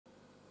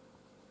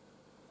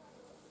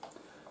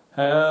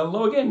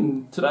Hello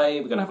again.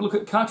 Today we're going to have a look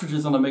at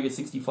cartridges on the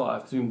MEGA65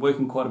 because we've been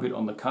working quite a bit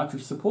on the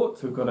cartridge support.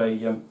 So we've got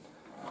a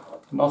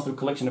nice little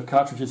collection of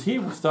cartridges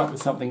here. We'll start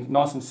with something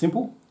nice and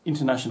simple,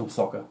 international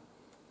soccer.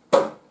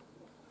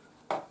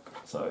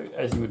 So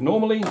as you would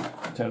normally,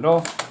 turn it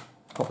off,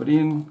 pop it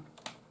in,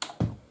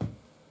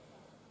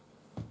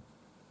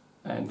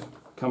 and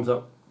comes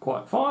up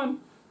quite fine.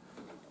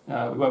 We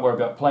won't worry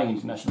about playing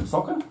international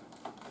soccer,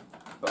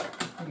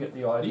 but you get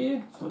the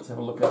idea. So let's have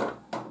a look at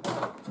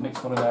the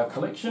next one in our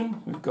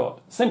collection. We've got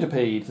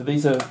Centipede. So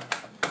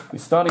we're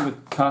starting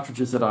with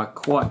cartridges that are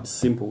quite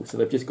simple. So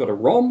they've just got a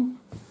ROM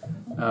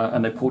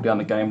and they pull down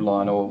the game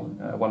line or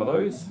one of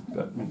those.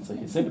 But so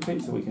here's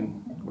Centipede, so we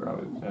can,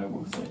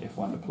 we'll say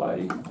F1 to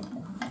play.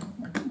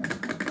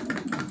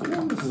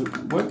 So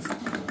works.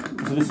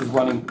 So this is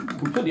running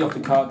completely off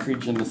the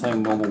cartridge in the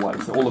same normal way.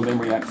 So all the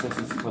memory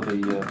accesses for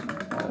the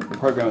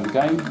program of the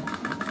game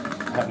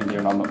happening there,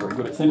 and I'm not very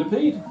good at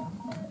Centipede,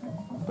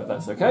 but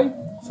that's okay.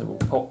 So we'll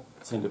pop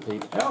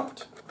Centipede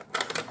out.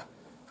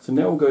 So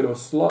now we'll go to a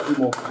slightly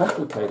more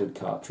complicated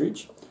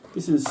cartridge.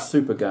 This is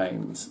Super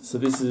Games. So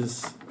this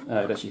is,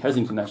 it actually has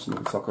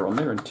international soccer on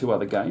there and 2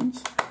 other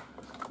games.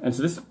 And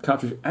so this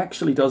cartridge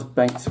actually does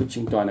bank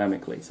switching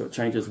dynamically. So it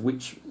changes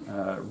which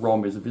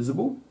ROM is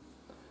visible.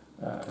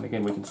 And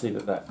again, we can see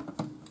that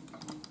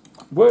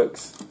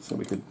works. So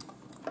we could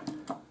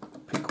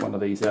pick one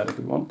of these out if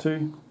we want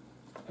to,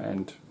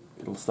 and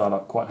it'll start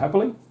up quite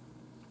happily.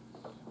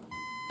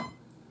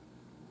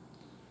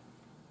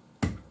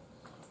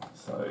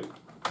 So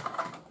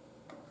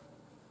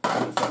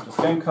it's not just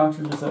game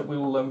cartridges that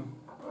will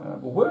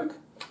work.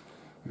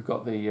 We've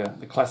got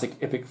the classic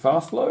Epic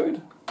Fast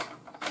Load.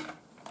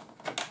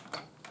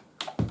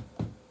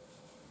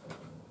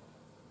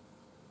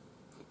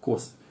 Of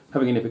course,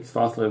 having an Epic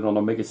Fast Load on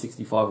a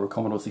MEGA65 or a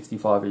Commodore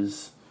 65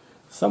 is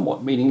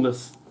somewhat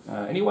meaningless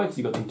anyway, because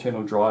you've got the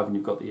internal drive and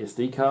you've got the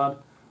SD card.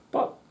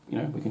 But you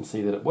know, we can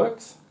see that it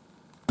works.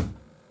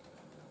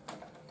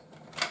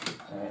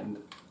 And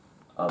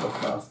other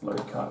fast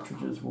load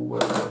cartridges will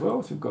work as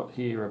well. So we've got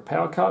here a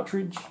power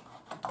cartridge,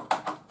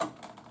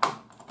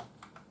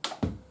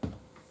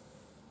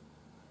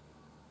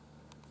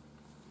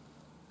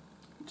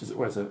 which is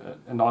always a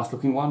nice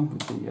looking one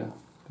with the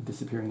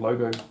disappearing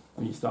logo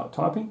when you start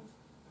typing.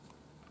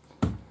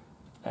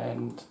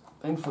 And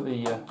then for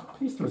the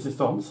piece to resist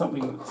on,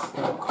 something that's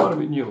quite a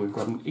bit new, we've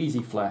got an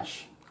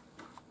EzyFlash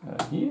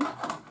here.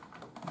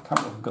 I can't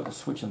remember if we've got the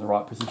switch in the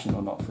right position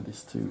or not for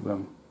this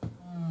to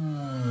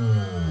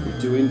we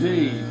do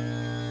indeed.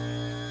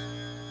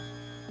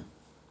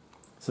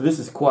 So this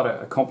is quite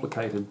a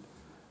complicated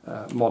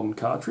modern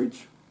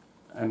cartridge,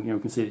 and you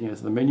can see that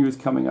so the menu is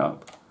coming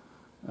up,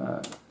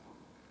 and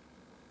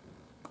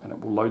it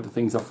will load the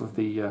things off of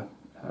the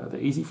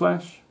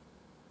EzyFlash.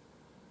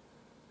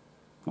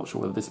 Not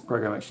sure whether this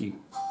program actually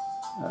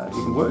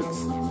even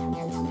works,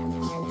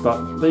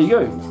 but there you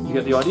go. You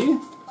get the idea.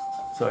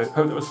 So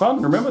hope that was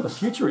fun. Remember, the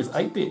future is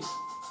 8-bit.